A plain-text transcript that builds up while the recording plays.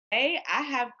Today, I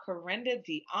have Carenda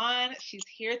Deonne. She's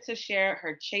here to share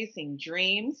her chasing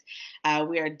dreams.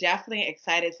 We are definitely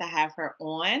excited to have her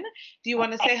on. Do you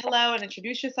want to say hello and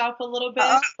introduce yourself a little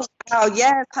Oh, bit? oh,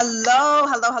 yes.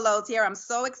 Hello, Tiara. I'm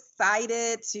so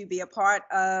excited to be a part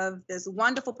of this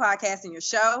wonderful podcast and your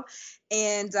show.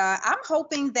 And I'm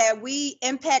hoping that we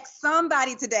impact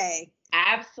somebody today.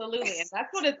 Absolutely. And that's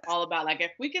what it's all about. Like,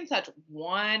 if we can touch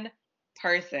one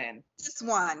person, Just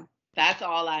one. that's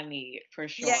all I need for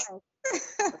sure. Yes.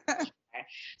 Okay.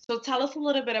 So, tell us a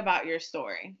little bit about your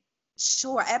story.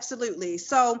 Sure, absolutely.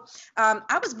 So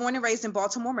I was born and raised in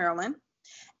Baltimore, Maryland,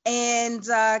 and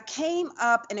came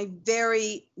up in a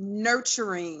very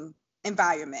nurturing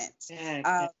environment. Good,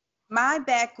 Uh, good. my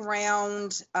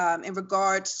background in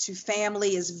regards to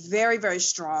family is very, very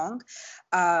strong.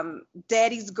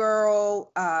 Daddy's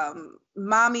girl,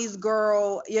 mommy's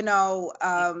girl,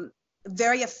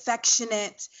 very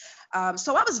affectionate.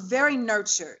 So I was very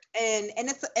nurtured, and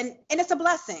it's a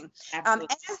blessing. Absolutely.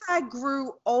 As I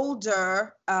grew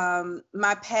older,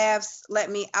 my paths led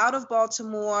me out of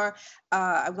Baltimore.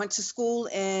 I went to school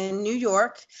in New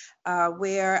York,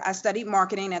 where I studied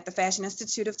marketing at the Fashion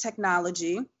Institute of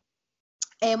Technology.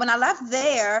 And when I left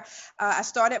there, I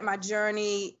started my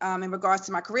journey in regards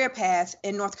to my career path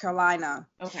in North Carolina.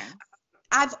 Okay.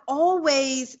 I've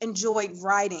always enjoyed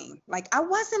writing. Like, I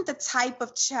wasn't the type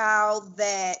of child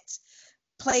that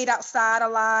played outside a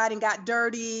lot and got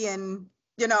dirty and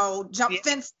jumped Yeah.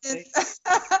 fences.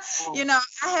 I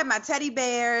had my teddy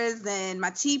bears and my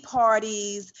tea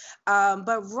parties,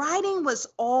 but writing was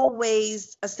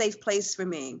always a safe place for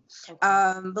me.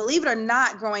 Okay. Believe it or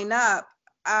not, growing up,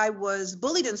 I was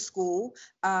bullied in school.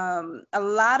 A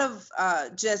lot of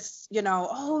just,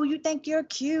 oh, you think you're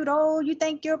cute. Oh, you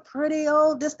think you're pretty.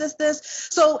 Oh, this.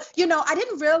 So, I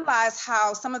didn't realize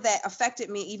how some of that affected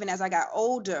me even as I got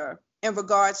older in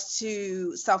regards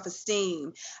to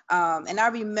self-esteem. And I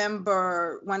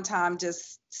remember one time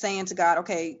just saying to God,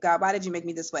 okay, God, why did you make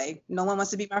me this way? No one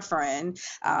wants to be my friend.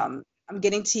 I'm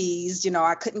getting teased.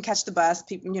 I couldn't catch the bus.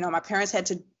 People, my parents had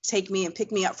to take me and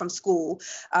pick me up from school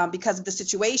because of the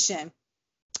situation.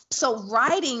 So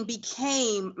writing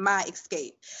became my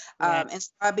escape. Yeah. And so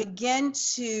I began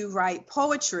to write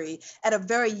poetry at a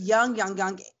very young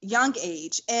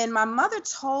age. And my mother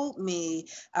told me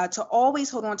to always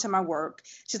hold on to my work.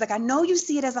 She's like, I know you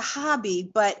see it as a hobby,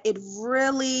 but it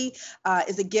really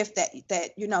is a gift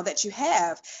that you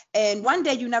have. And one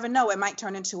day, you never know, it might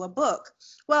turn into a book.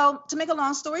 Well, to make a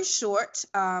long story short,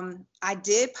 I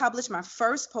did publish my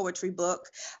first poetry book.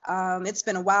 It's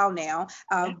been a while now,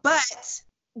 but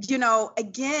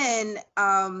again,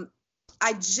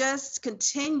 I just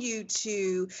continue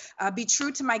to be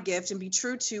true to my gift and be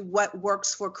true to what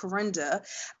works for Carenda.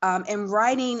 And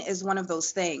writing is one of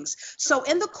those things. So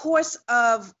in the course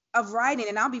of writing,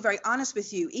 and I'll be very honest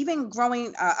with you, even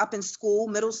growing up in school,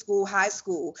 middle school, high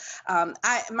school,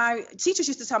 my teachers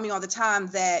used to tell me all the time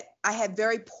that I had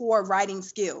very poor writing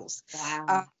skills. Uh,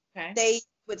 Wow. Okay. they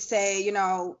would say,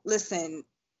 listen,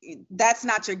 that's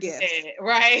not your gift.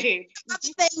 Right.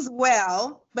 Things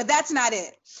well, but that's not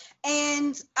it.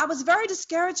 And I was very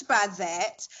discouraged by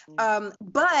that.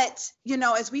 But,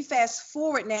 as we fast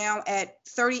forward now at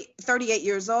 38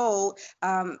 years old,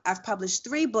 I've published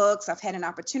 3 books. I've had an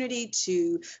opportunity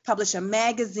to publish a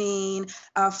magazine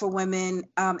for women.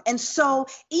 And so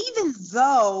even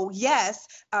though, yes,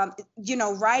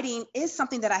 writing is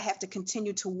something that I have to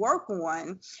continue to work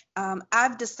on,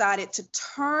 I've decided to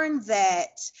turn that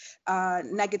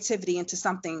negativity into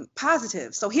something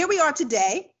positive. So here we are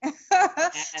today,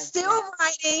 Yes, still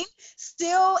writing,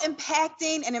 still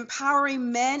impacting and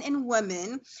empowering men and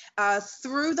women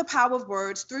through the power of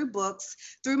words, through books,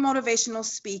 through motivational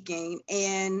speaking.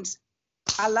 And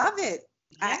I love it.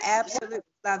 I yes, absolutely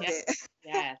love yes, it.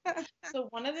 yes. So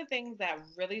one of the things that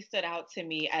really stood out to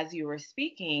me as you were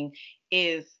speaking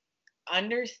is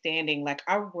understanding like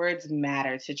our words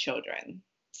matter to children.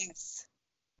 Yes.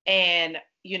 And,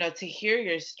 to hear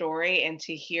your story and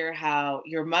to hear how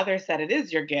your mother said it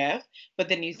is your gift, but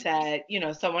then you said,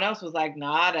 someone else was like,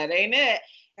 nah, that ain't it.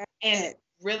 And it It.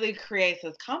 really creates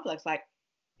this complex, like,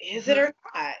 is it Mhm. or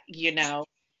not?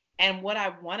 And what I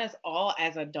want us all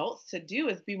as adults to do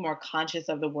is be more conscious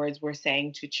of the words we're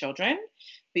saying to children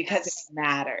because it Yes.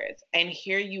 matters. And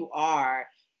here you are,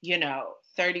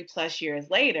 30 plus years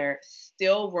later,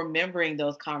 still remembering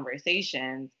those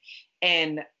conversations.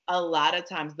 And a lot of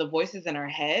times the voices in our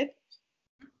head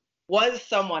was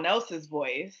someone else's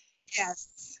voice,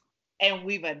 Yes. and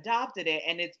we've adopted it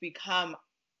and it's become,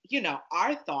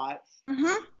 our thoughts,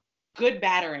 Hmm. good,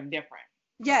 bad, or indifferent.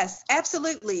 Yes,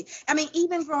 absolutely. I mean,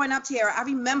 even growing up, Tiara, I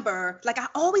remember, like, I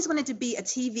always wanted to be a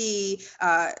TV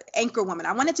anchor woman.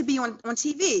 I wanted to be on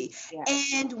TV. Yeah.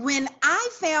 And when I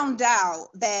found out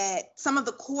that some of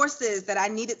the courses that I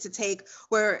needed to take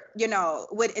were,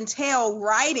 would entail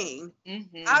writing,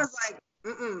 I was like,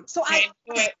 mm-mm. So I Can't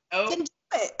do it. Oh, didn't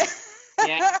do it.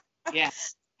 yeah. Yeah.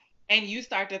 And you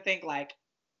start to think like,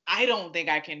 I don't think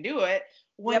I can do it.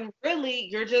 When Yep. really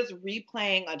you're just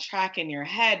replaying a track in your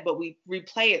head, but we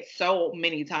replay it so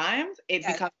many times, it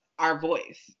Yes, becomes our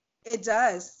voice. it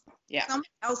does. Yeah. Someone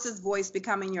else's voice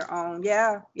becoming your own.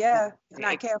 Yeah, yeah. If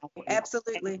not careful. Exactly.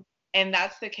 Absolutely. And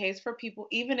that's the case for people,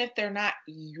 even if they're not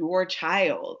your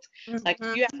child. Like if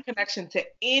Mhm. you have a connection to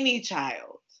any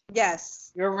child,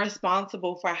 Yes. you're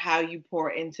responsible for how you pour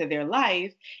into their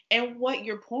life and what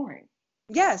you're pouring.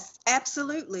 Yes,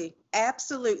 absolutely.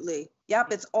 Absolutely.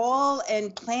 Yep. It's all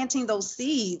in planting those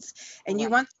seeds. And you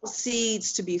Right. want those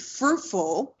seeds to be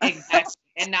fruitful. Exactly.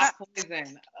 And not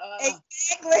poison.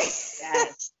 Exactly. Yes.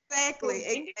 So Exactly. when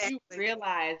did you Exactly.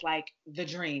 realize like the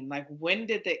dream? Like when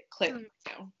did it click Mm.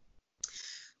 for you?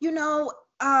 You know,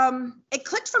 it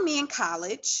clicked for me in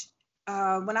college.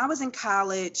 When I was in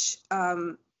college,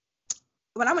 when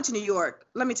I went to New York,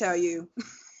 let me tell you,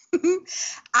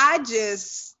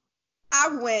 I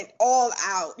went all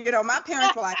out. My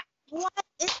parents were like, "What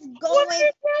is What going are on?"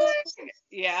 you doing?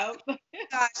 Yeah.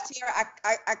 Gosh, Tara,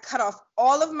 I cut off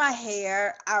all of my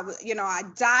hair. I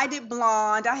dyed it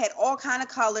blonde. I had all kind of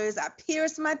colors. I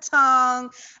pierced my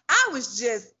tongue. I was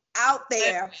just out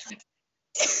there.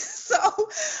 So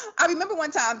I remember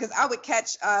one time because I would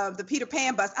catch the Peter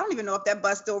Pan bus. I don't even know if that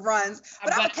bus still runs,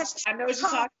 but I would catch. I know what you're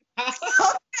talking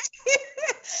about.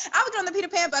 I would get on the Peter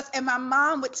Pan bus, and my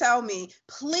mom would tell me,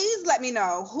 "Please let me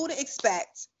know who to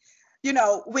expect,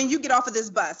 when you get off of this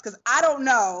bus, because I don't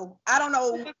know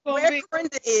where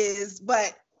Carenda is,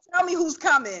 but tell me who's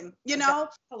coming."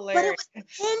 But it was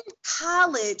in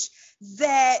college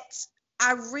that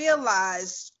I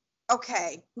realized,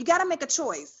 okay, you got to make a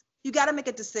choice. You got to make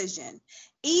a decision.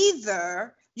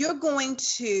 Either you're going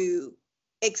to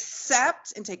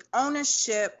accept and take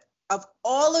ownership of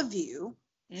all of you,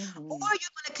 or you're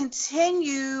going to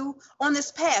continue on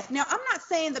this path. Now, I'm not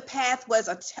saying the path was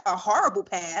a horrible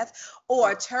path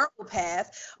or a terrible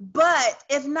path, but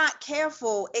if not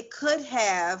careful, it could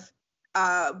have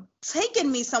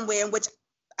taken me somewhere in which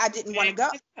I didn't want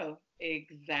to go.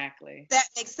 Exactly. That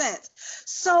makes sense.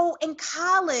 So in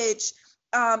college,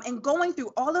 and going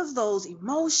through all of those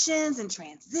emotions and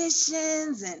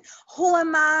transitions and who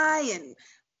am I and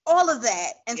all of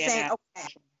that, and saying, okay,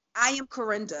 I am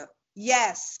Carenda.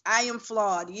 Yes, I am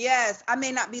flawed. Yes, I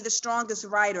may not be the strongest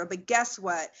writer, but guess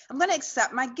what? I'm going to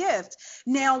accept my gift.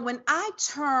 Now, when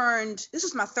this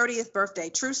was my 30th birthday,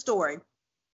 true story.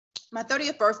 My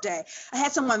 30th birthday, I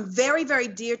had someone very, very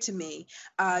dear to me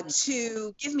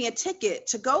to give me a ticket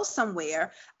to go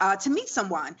somewhere to meet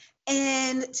someone.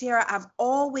 And Tiara, I've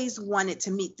always wanted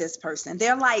to meet this person.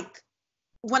 They're like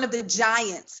one of the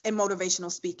giants in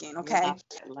motivational speaking. Okay. Love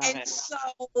it. So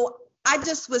I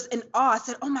just was in awe. I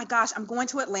said, "Oh my gosh, I'm going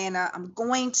to Atlanta. I'm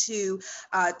going to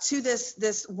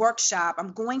this workshop.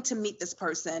 I'm going to meet this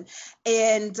person."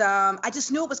 And I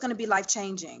just knew it was going to be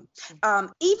life-changing.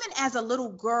 Even as a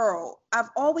little girl, I've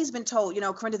always been told,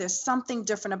 Carenda, there's something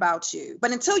different about you.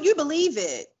 But until you believe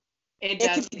it, it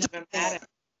doesn't even matter.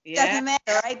 Yeah. Doesn't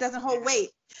matter, right? Doesn't hold weight.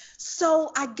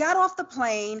 So I got off the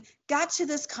plane, got to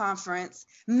this conference,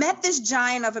 met this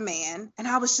giant of a man, and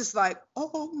I was just like,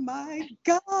 "Oh my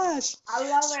gosh." I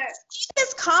love it.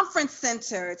 This conference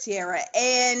center, Tiara,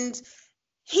 and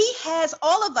he has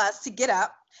all of us to get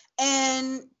up,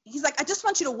 and he's like, "I just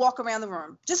want you to walk around the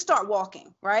room. Just start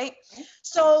walking," right?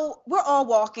 So we're all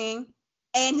walking,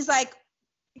 and he's like,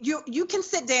 you can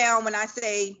sit down when I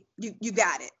say you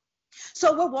got it."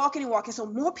 So we're walking and walking. So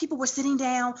more people were sitting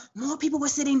down.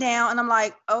 And I'm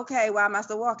like, okay, why am I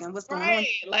still walking? What's going on?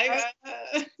 Like,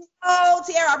 Oh,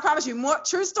 Tiara, I promise you,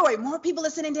 true story. More people are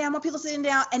sitting down.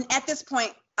 And at this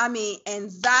point, I mean,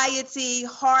 anxiety,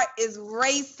 heart is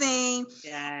racing.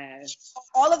 Yes.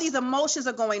 All of these emotions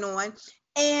are going on.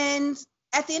 And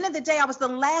at the end of the day, I was the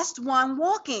last one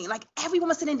walking. Like everyone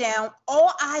was sitting down,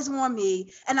 all eyes were on me,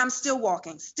 and I'm still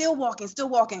walking.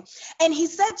 And he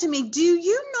said to me, "Do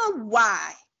you know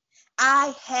why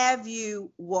I have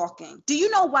you walking? Do you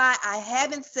know why I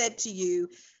haven't said to you,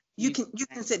 you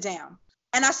can sit down?"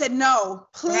 And I said, "No,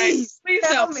 please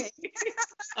tell me."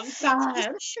 I'm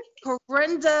tired.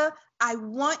 "Carenda, I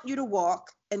want you to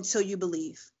walk until you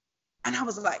believe." And I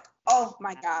was like, "Oh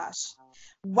my gosh.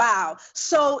 Wow."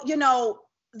 So,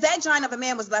 that giant of a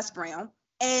man was Les Brown.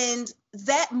 And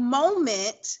that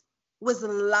moment was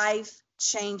life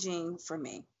changing for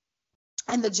me.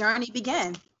 And the journey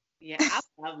began. Yeah, I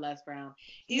love Les Brown.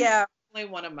 He's Yeah.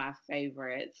 definitely one of my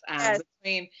favorites. Yes.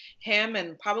 Between him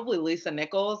and probably Lisa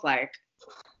Nichols, like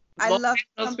I love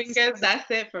motivational speakers,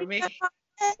 that's it for me.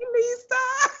 Hey, Lisa.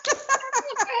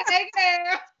 Hey,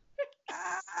 girl.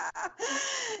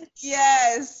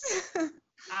 Yes. So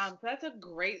that's a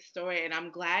great story, and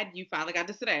I'm glad you finally got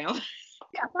to sit down.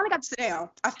 Yeah, I finally got to sit down.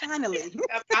 I'm I'm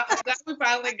glad we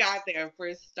finally got there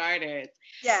for starters.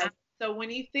 Yes. So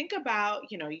when you think about,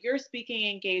 your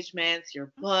speaking engagements,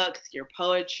 your books, your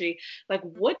poetry, like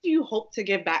what do you hope to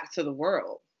give back to the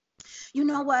world? You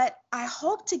know what? I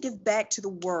hope to give back to the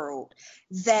world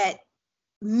that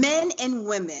men and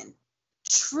women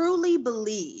truly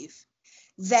believe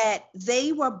that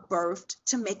they were birthed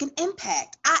to make an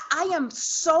impact. I am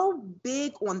so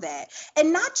big on that.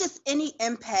 And not just any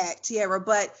impact, Tiara,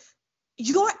 but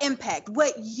your impact,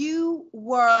 what you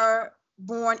were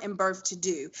born and birthed to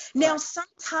do. Now,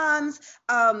 sometimes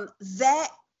that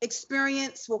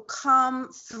experience will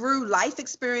come through life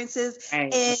experiences,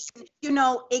 Right. and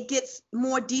it gets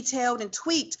more detailed and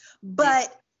tweaked,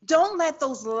 but don't let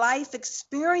those life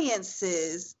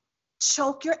experiences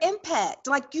choke your impact.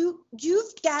 Like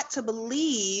you've got to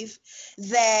believe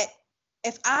that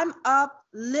if I'm up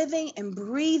living and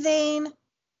breathing,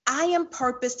 I am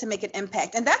purposed to make an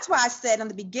impact. And that's why I said in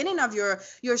the beginning of your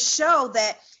show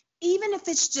that even if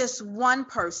it's just one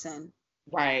person,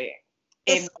 Right.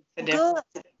 it's good.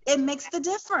 It makes the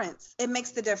difference. It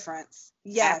makes the difference.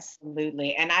 Yes.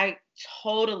 Absolutely. And I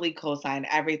totally co-sign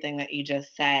everything that you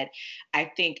just said. I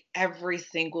think every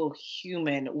single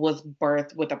human was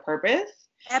birthed with a purpose.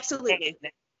 Absolutely.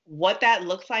 And what that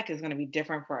looks like is going to be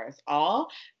different for us all.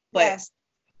 But Yes.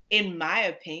 in my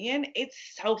opinion, it's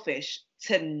selfish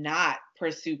to not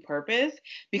pursue purpose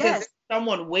because Yes. there's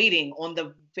someone waiting on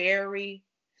the very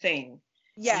thing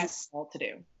Yes. you want to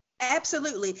do.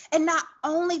 Absolutely. And not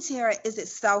only, Tara, is it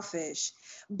selfish,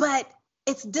 but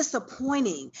it's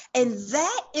disappointing. And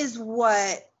that is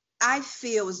what I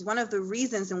feel is one of the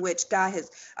reasons in which God has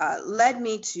led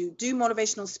me to do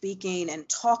motivational speaking and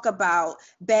talk about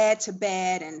bad to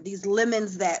bad and these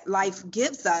lemons that life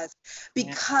gives us,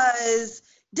 because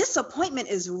disappointment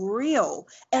is real.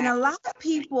 And a lot of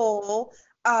people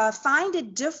find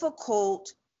it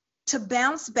difficult to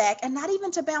bounce back, and not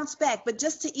even to bounce back, but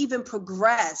just to even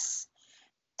progress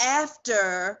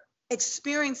after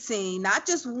experiencing not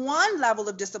just one level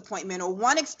of disappointment or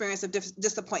one experience of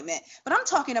disappointment, but I'm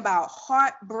talking about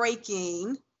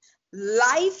heartbreaking,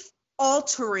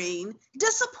 life-altering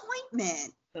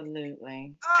disappointment.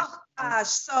 Absolutely. Oh gosh.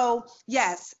 So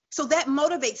yes. So that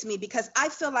motivates me because I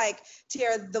feel like,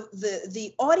 Tara,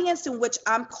 the audience in which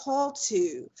I'm called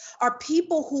to are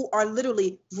people who are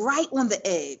literally right on the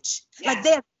edge. Yeah. Like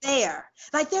they're there.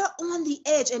 Like they're on the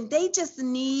edge and they just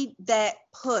need that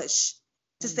push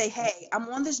to say, hey, I'm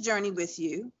on this journey with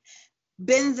you.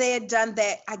 Been there, done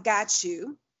that. I got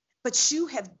you. But you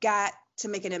have got to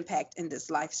make an impact in this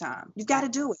lifetime. You've got to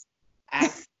do it.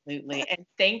 Absolutely. And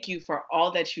thank you for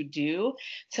all that you do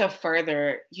to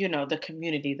further, the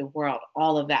community, the world,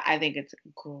 all of that. I think it's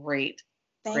great.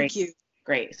 Thank you.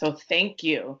 Great. So thank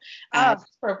you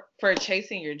for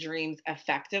chasing your dreams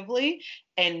effectively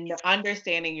and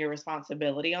understanding your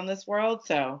responsibility on this world.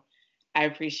 So I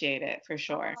appreciate it for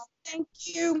sure. Oh, thank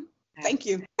you. Thank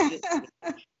you. So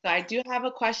I do have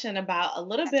a question about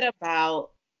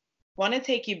want to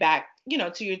take you back,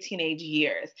 to your teenage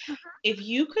years. If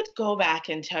you could go back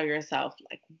and tell yourself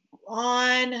like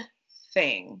one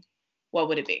thing, what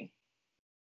would it be?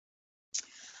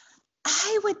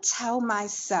 I would tell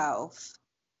myself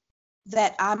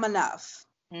that I'm enough.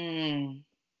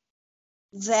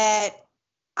 That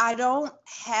I don't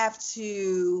have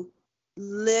to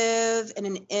live in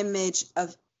an image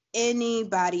of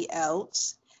anybody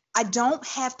else. I don't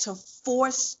have to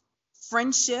force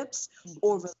friendships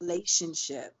or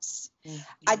relationships.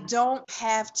 I don't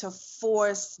have to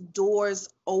force doors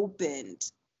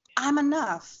opened. I'm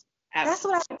enough. That's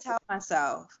what I would tell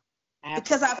myself.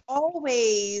 Because I've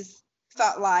always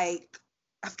felt like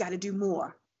I've got to do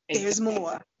more. There's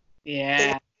more.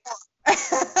 Yeah.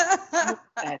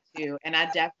 That too. And I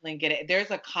definitely get it.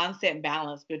 There's a constant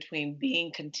balance between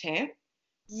being content.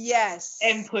 Yes.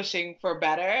 And pushing for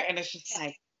better. And it's just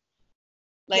like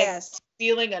yes.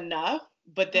 Feeling enough,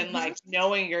 but then like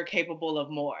knowing you're capable of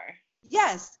more.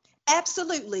 Yes.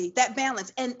 Absolutely, that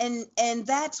balance, and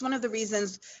that's one of the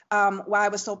reasons why I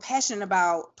was so passionate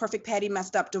about Perfect Patty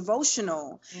Messed Up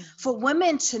devotional, for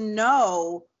women to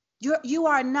know you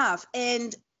are enough,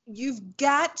 and you've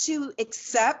got to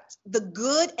accept the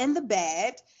good and the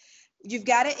bad. You've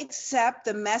got to accept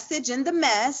the message and the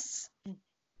mess,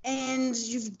 and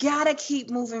you've got to keep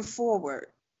moving forward.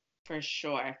 For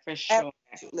sure. For sure.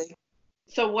 Absolutely.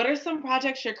 So what are some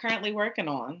projects you're currently working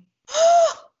on?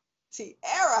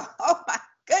 Tiara, oh my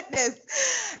goodness.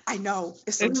 I know.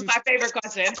 It's so This is juicy. my favorite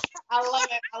question. I love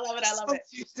it. I love it. I love So it.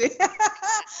 juicy.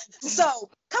 So,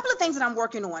 a couple of things that I'm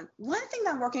working on. One thing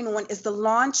that I'm working on is the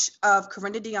launch of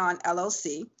Carenda Deonne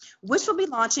LLC, which will be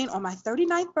launching on my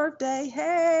 39th birthday.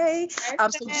 Hey. So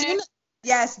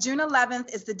June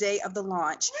 11th is the day of the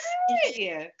launch.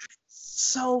 Yeah.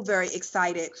 So very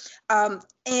excited.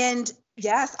 And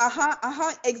yes,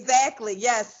 exactly.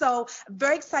 Yes. So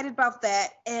very excited about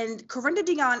that. And Carenda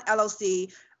Deonne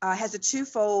LLC has a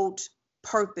twofold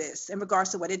purpose in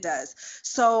regards to what it does.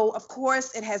 So of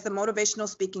course it has the motivational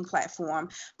speaking platform,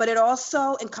 but it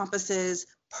also encompasses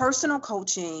personal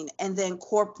coaching and then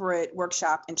corporate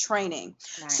workshop and training.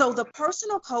 Nice. So the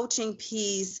personal coaching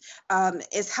piece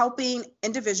is helping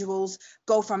individuals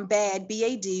go from BAD,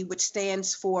 BAD, which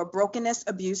stands for brokenness,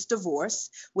 abuse, divorce,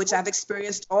 which I've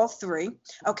experienced all three,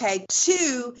 okay,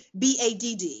 to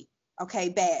BADD, okay,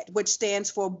 BAD, which stands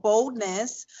for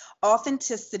boldness,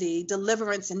 authenticity,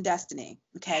 deliverance, and destiny.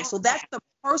 Okay, so that's the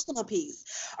personal piece.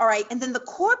 All right, and then the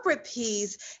corporate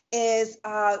piece is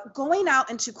going out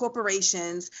into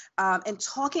corporations and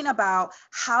talking about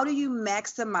how do you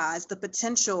maximize the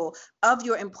potential of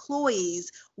your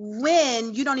employees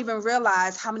when you don't even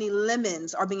realize how many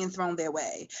lemons are being thrown their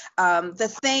way,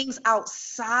 the things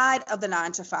outside of the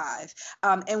 9 to 5,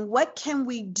 and what can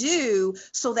we do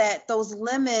so that those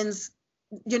lemons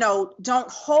don't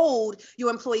hold your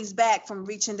employees back from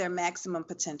reaching their maximum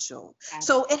potential.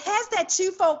 So it has that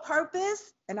twofold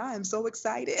purpose, and I am so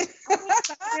excited. I'm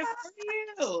excited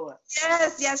for you.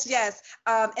 Yes.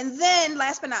 And then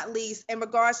last but not least, in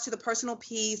regards to the personal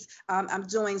piece, I'm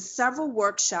doing several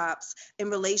workshops in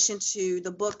relation to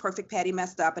the book Perfect Patty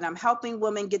Messed Up, and I'm helping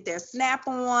women get their snap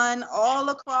on all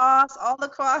across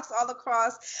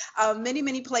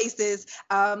many places,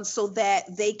 so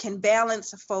that they can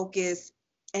balance, focus,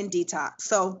 and detox.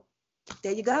 So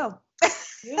there you go.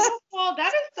 Beautiful.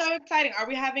 That is so exciting. Are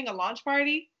we having a launch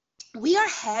party? We are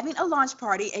having a launch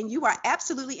party, and you are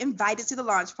absolutely invited to the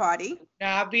launch party. No,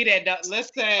 I'll be there. No,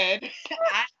 listen,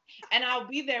 I'll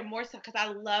be there more so because I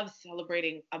love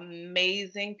celebrating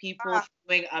amazing people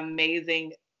doing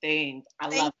amazing things. I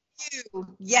love it.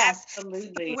 Yes,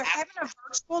 absolutely. We're having a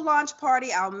virtual launch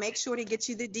party. I'll make sure to get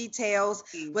you the details.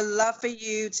 We'd love for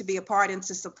you to be a part and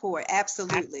to support.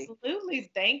 Absolutely.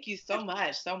 Thank you so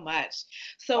much. So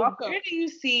welcome. Where do you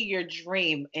see your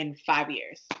dream in 5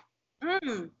 years?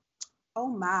 Oh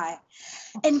my.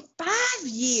 In 5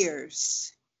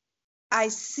 years, I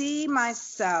see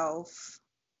myself.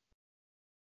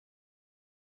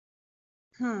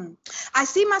 I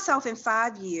see myself in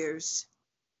 5 years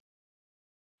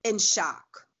in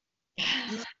shock.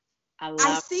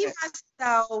 I see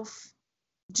myself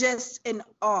just in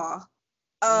awe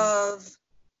of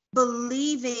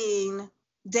believing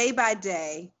day by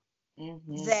day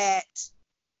that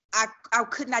I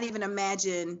could not even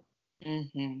imagine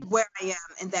where I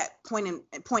am in that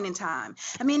point in time.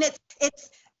 I mean, it's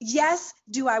yes,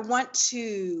 do I want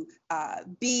to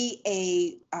be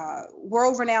a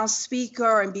world-renowned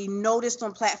speaker and be noticed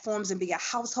on platforms and be a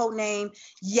household name?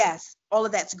 Yes, all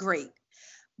of that's great.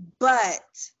 But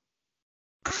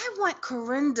I want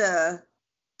Carenda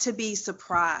to be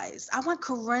surprised. I want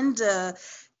Carenda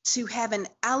to have an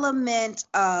element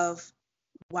of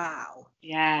wow.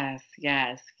 Yes.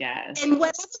 And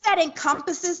whatever that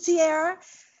encompasses, Tiara,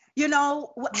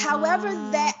 however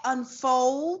that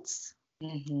unfolds,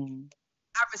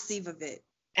 I receive of it.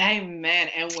 Amen.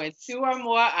 And when two or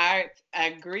more are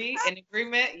in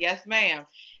agreement, yes, ma'am.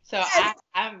 So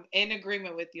I'm in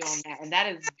agreement with you on that. And that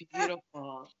is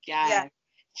beautiful. Yes.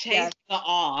 Chase the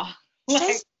awe.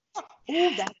 Chase. Oh,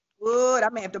 that's good. I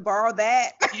may have to borrow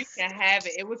that. You can have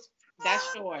it.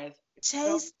 That's yours.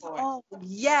 Chase the awe.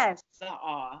 Yes. The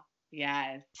awe.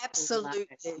 Yes. Absolutely.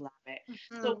 Love it.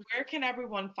 So where can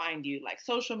everyone find you? Like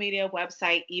social media,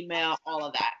 website, email, all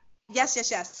of that. Yes.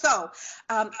 So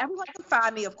everyone can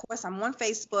find me. Of course, I'm on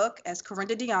Facebook as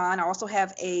Carenda Deonne. I also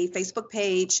have a Facebook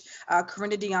page,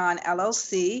 Carenda Deonne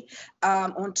LLC.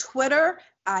 On Twitter,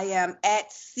 I am at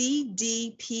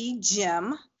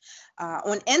CDPGym.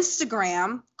 On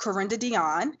Instagram, Carenda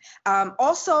Deonne.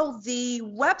 Also, the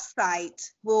website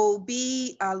will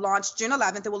be launched June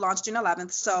 11th. It will launch June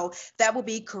 11th. So that will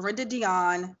be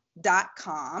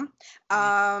carendadeonne.com.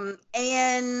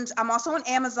 And I'm also on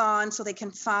Amazon, so they can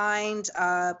find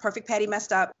Perfect Patty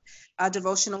Messed Up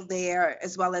devotional there,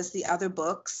 as well as the other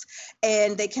books.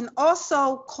 And they can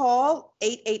also call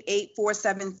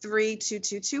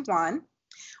 888-473-2221.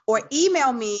 or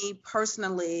email me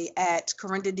personally at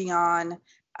Carenda Deonne,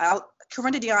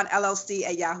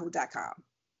 LLC@yahoo.com.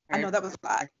 I know that was a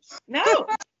lot. No,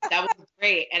 that was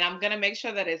great. And I'm going to make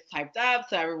sure that it's typed up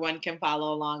so everyone can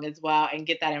follow along as well and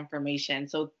get that information.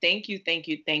 So thank you, thank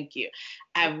you, thank you.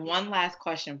 I have one last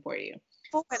question for you.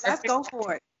 Let's go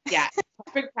for it. Yeah,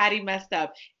 Perfect Patty Messed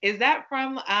Up. Is that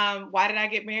from Why Did I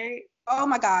Get Married? Oh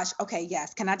my gosh. Okay,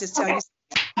 yes. Can I just tell you?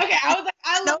 Okay, I was like,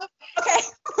 I love. Okay,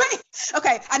 wait.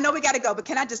 Okay, I know we got to go, but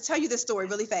can I just tell you this story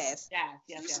really fast?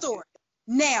 Yes. Story.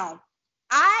 Now,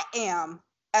 I am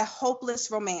a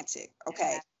hopeless romantic.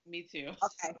 Okay. Yeah, me too.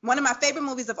 Okay. One of my favorite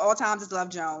movies of all times is Love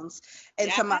Jones.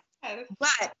 And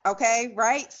but okay,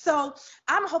 right? So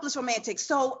I'm a hopeless romantic.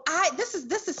 So this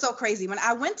is so crazy. When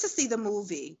I went to see the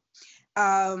movie,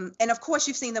 and of course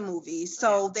you've seen the movie.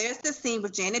 So there's this scene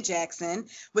with Janet Jackson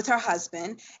with her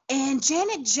husband, and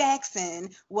Janet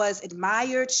Jackson was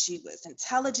admired. She was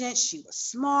intelligent. She was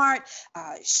smart.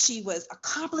 She was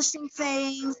accomplishing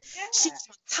things. She was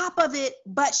on top of it,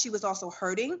 but she was also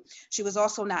hurting. She was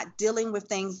also not dealing with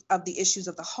things of the issues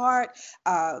of the heart.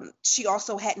 She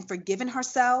also hadn't forgiven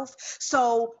herself.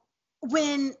 So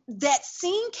when that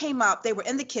scene came up, they were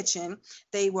in the kitchen,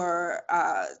 they were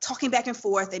talking back and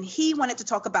forth, and he wanted to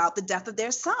talk about the death of their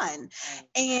son.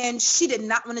 And she did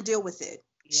not want to deal with it.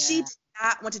 Yeah. She did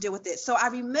not want to deal with it. So I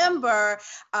remember,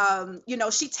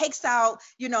 she takes out,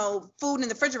 food in the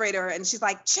refrigerator, and she's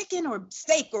like, chicken or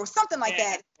steak or something like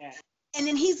that. Yeah. And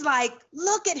then he's like,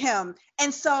 look at him.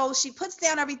 And so she puts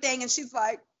down everything, and she's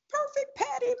like, Perfect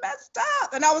Patty messed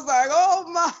up. And I was like, oh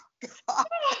my God.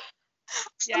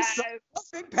 Yes. So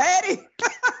perfect, Patty.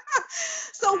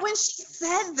 So when she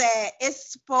said that, it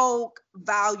spoke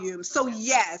volumes. So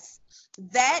yes,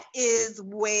 that is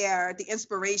where the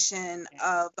inspiration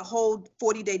of the whole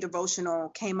 40-day devotional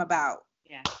came about.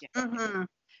 Yeah. Mm-hmm.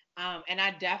 And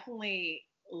I definitely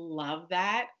love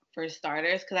that for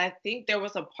starters, because I think there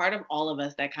was a part of all of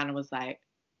us that kind of was like,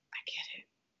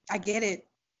 I get it.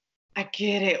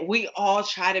 We all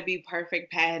try to be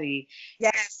perfect Patty.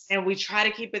 Yes. And we try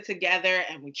to keep it together,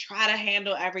 and we try to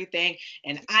handle everything.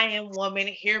 And I am woman,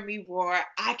 hear me roar.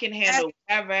 I can handle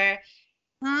whatever.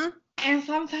 And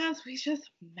sometimes we just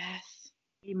mess.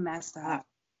 We mess up.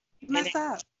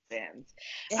 I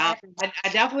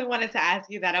definitely wanted to ask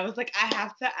you that. I was like, I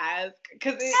have to ask,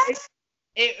 because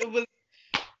it was,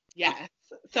 yes.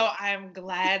 So I'm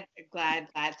glad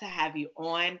to have you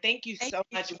on. Thank you so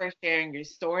much for sharing your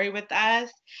story with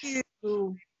us. Thank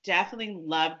you. Definitely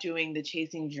love doing the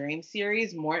Chasing Dreams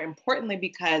series, more importantly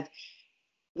because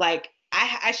I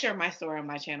share my story on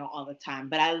my channel all the time,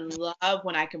 but I love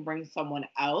when I can bring someone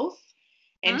else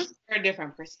and share a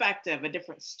different perspective, a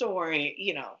different story,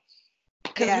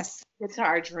 because we get to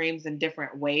our dreams in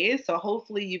different ways. So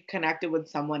hopefully you've connected with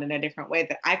someone in a different way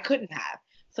that I couldn't have.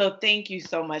 So thank you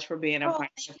so much for being a part.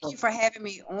 Thank you for having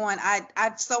me on. I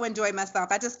so enjoyed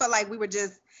myself. I just felt like we were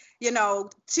just,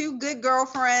 two good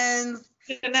girlfriends.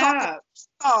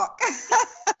 Talk.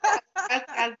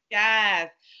 Yes.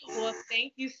 Well,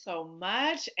 thank you so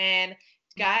much. And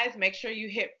guys, make sure you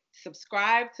hit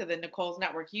subscribe to the Nicole's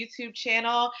Network YouTube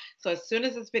channel. So as soon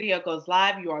as this video goes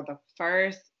live, you are the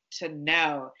first to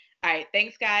know. All right.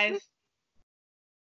 Thanks, guys.